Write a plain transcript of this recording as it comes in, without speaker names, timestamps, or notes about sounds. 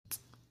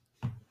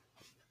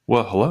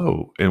Well,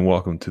 hello, and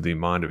welcome to the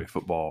Mind of a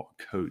Football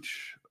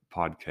Coach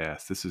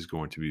podcast. This is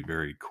going to be a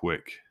very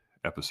quick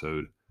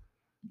episode.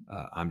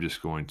 I'm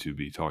just going to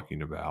be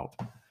talking about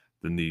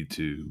the need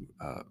to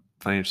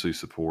financially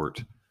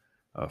support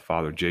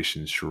Father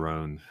Jason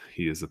Sharon.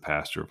 He is the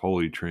pastor of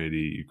Holy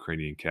Trinity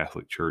Ukrainian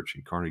Catholic Church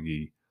in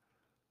Carnegie,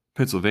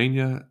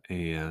 Pennsylvania,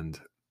 and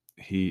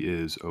he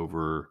is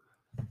over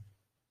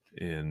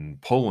in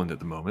Poland at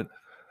the moment,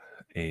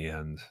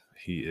 and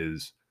he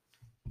is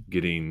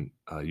getting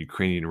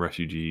Ukrainian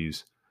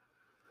refugees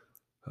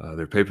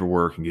their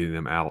paperwork and getting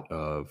them out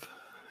of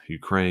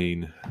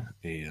Ukraine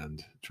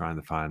and trying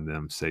to find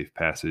them safe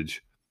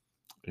passage.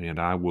 And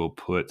I will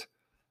put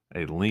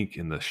a link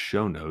in the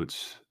show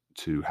notes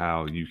to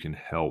how you can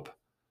help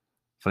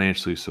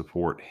financially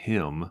support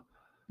him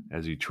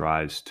as he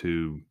tries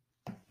to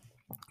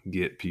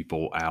get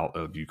people out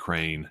of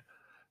Ukraine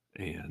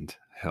and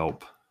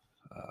help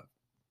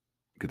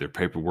get their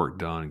paperwork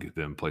done, get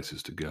them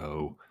places to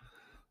go.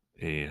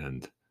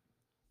 And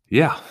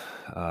yeah,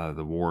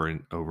 the war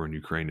over in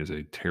Ukraine is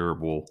a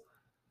terrible,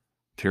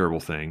 terrible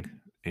thing.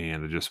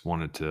 And I just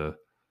wanted to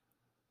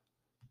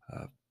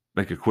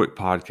make a quick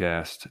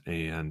podcast,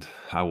 and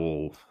I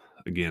will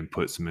again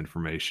put some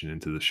information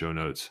into the show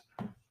notes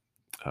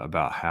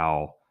about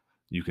how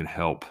you can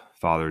help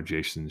Father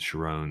Jason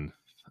Sharon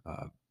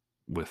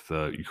with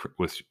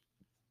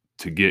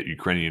to get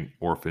Ukrainian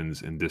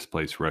orphans and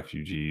displaced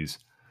refugees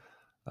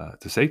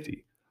to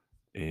safety.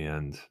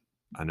 And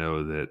I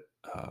know that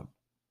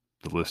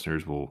the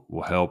listeners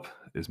will help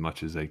as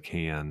much as they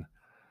can.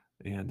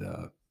 And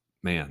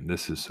man,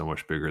 this is so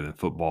much bigger than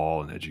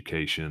football and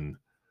education.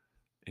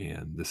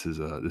 And this is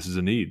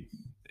a need,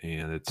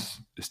 and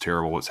it's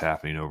terrible what's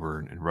happening over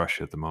in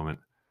Russia at the moment,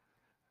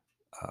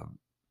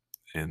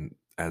 and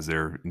as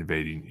they're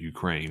invading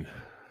Ukraine.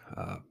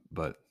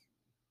 But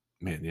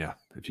man, yeah,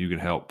 if you can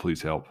help,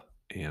 please help,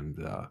 and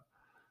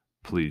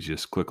please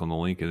just click on the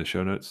link in the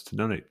show notes to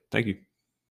donate. Thank you.